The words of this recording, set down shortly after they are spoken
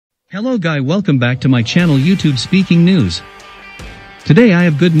Hello guy, welcome back to my channel YouTube Speaking News. Today I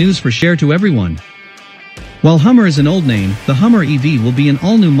have good news for share to everyone. While Hummer is an old name, the Hummer EV will be an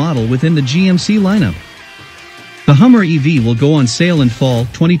all-new model within the GMC lineup. The Hummer EV will go on sale in fall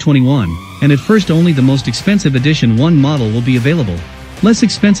 2021, and at first only the most expensive Edition 1 model will be available. Less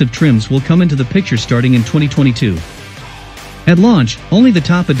expensive trims will come into the picture starting in 2022. At launch, only the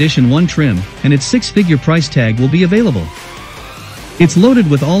top Edition 1 trim and its six-figure price tag will be available. It's loaded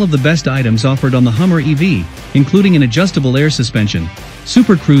with all of the best items offered on the Hummer EV, including an adjustable air suspension,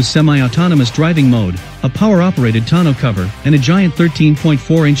 Super Cruise semi-autonomous driving mode, a power-operated tonneau cover, and a giant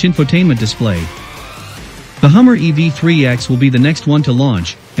 13.4-inch infotainment display. The Hummer EV3X will be the next one to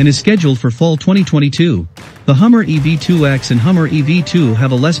launch, and is scheduled for fall 2022. The Hummer EV3X and Hummer EV2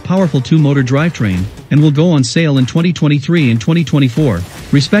 have a less powerful two-motor drivetrain, and will go on sale in 2023 and 2024,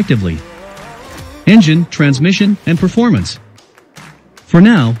 respectively. Engine, transmission, and performance. For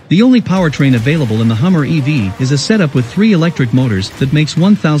now, the only powertrain available in the Hummer EV is a setup with 3 electric motors that makes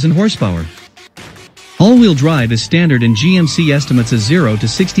 1,000 horsepower. All-wheel drive is standard and GMC estimates a 0 to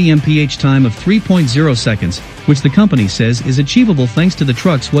 60 mph time of 3.0 seconds, which the company says is achievable thanks to the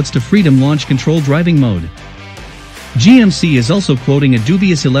truck's What's to Freedom launch control driving mode. GMC is also quoting a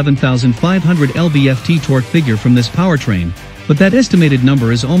dubious 11,500 lb-ft torque figure from this powertrain, but that estimated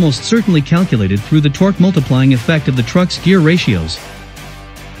number is almost certainly calculated through the torque multiplying effect of the truck's gear ratios.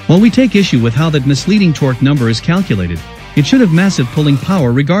 While we take issue with how that misleading torque number is calculated, it should have massive pulling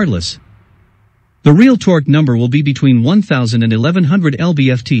power regardless. The real torque number will be between 1,000 and 1,100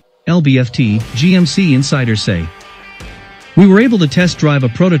 lb-ft, GMC insiders say. We were able to test drive a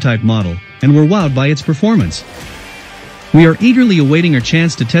prototype model, and were wowed by its performance. We are eagerly awaiting our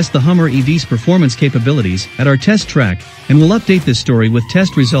chance to test the Hummer EV's performance capabilities at our test track, and will update this story with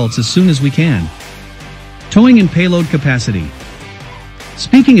test results as soon as we can. Towing and payload capacity.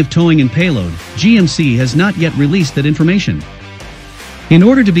 Speaking of towing and payload, GMC has not yet released that information. In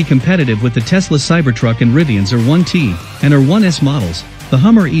order to be competitive with the Tesla Cybertruck and Rivian's R1T and R1S models, the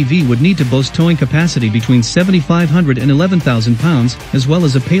Hummer EV would need to boast towing capacity between 7,500 and 11,000 pounds, as well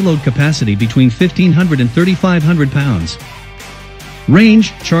as a payload capacity between 1,500 and 3,500 pounds.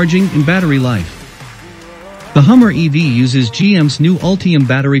 Range, charging, and battery life. The Hummer EV uses GM's new Ultium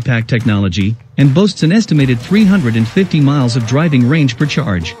battery pack technology, and boasts an estimated 350 miles of driving range per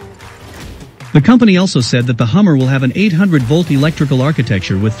charge. The company also said that the Hummer will have an 800-volt electrical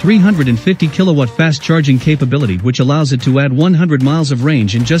architecture with 350 kilowatt fast charging capability, which allows it to add 100 miles of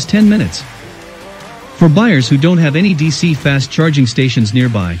range in just 10 minutes. For buyers who don't have any DC fast charging stations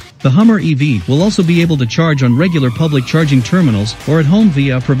nearby, the Hummer EV will also be able to charge on regular public charging terminals or at home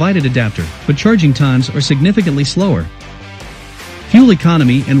via a provided adapter, but charging times are significantly slower. Fuel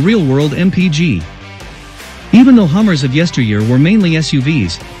economy and real-world MPG. Even though Hummers of yesteryear were mainly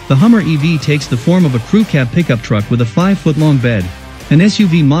SUVs, the Hummer EV takes the form of a crew cab pickup truck with a 5-foot-long bed. An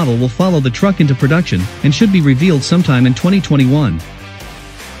SUV model will follow the truck into production, and should be revealed sometime in 2021.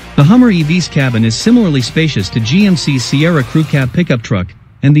 The Hummer EV's cabin is similarly spacious to GMC's Sierra crew cab pickup truck,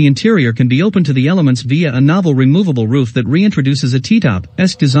 and the interior can be opened to the elements via a novel removable roof that reintroduces a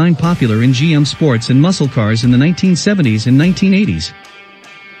T-top-esque design popular in GM sports and muscle cars in the 1970s and 1980s.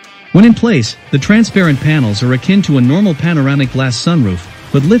 When in place, the transparent panels are akin to a normal panoramic glass sunroof,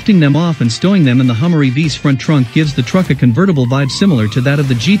 but lifting them off and stowing them in the Hummer EV's front trunk gives the truck a convertible vibe similar to that of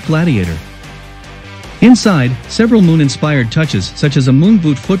the Jeep Gladiator. Inside, several moon-inspired touches such as a moon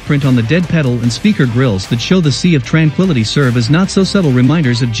boot footprint on the dead pedal and speaker grills that show the Sea of Tranquility serve as not-so-subtle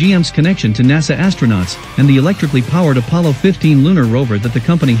reminders of GM's connection to NASA astronauts and the electrically powered Apollo 15 lunar rover that the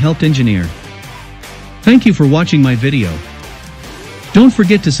company helped engineer. Thank you for watching my video. Don't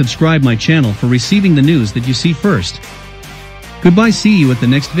forget to subscribe my channel for receiving the news that you see first. Goodbye, see you at the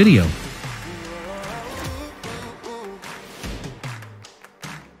next video.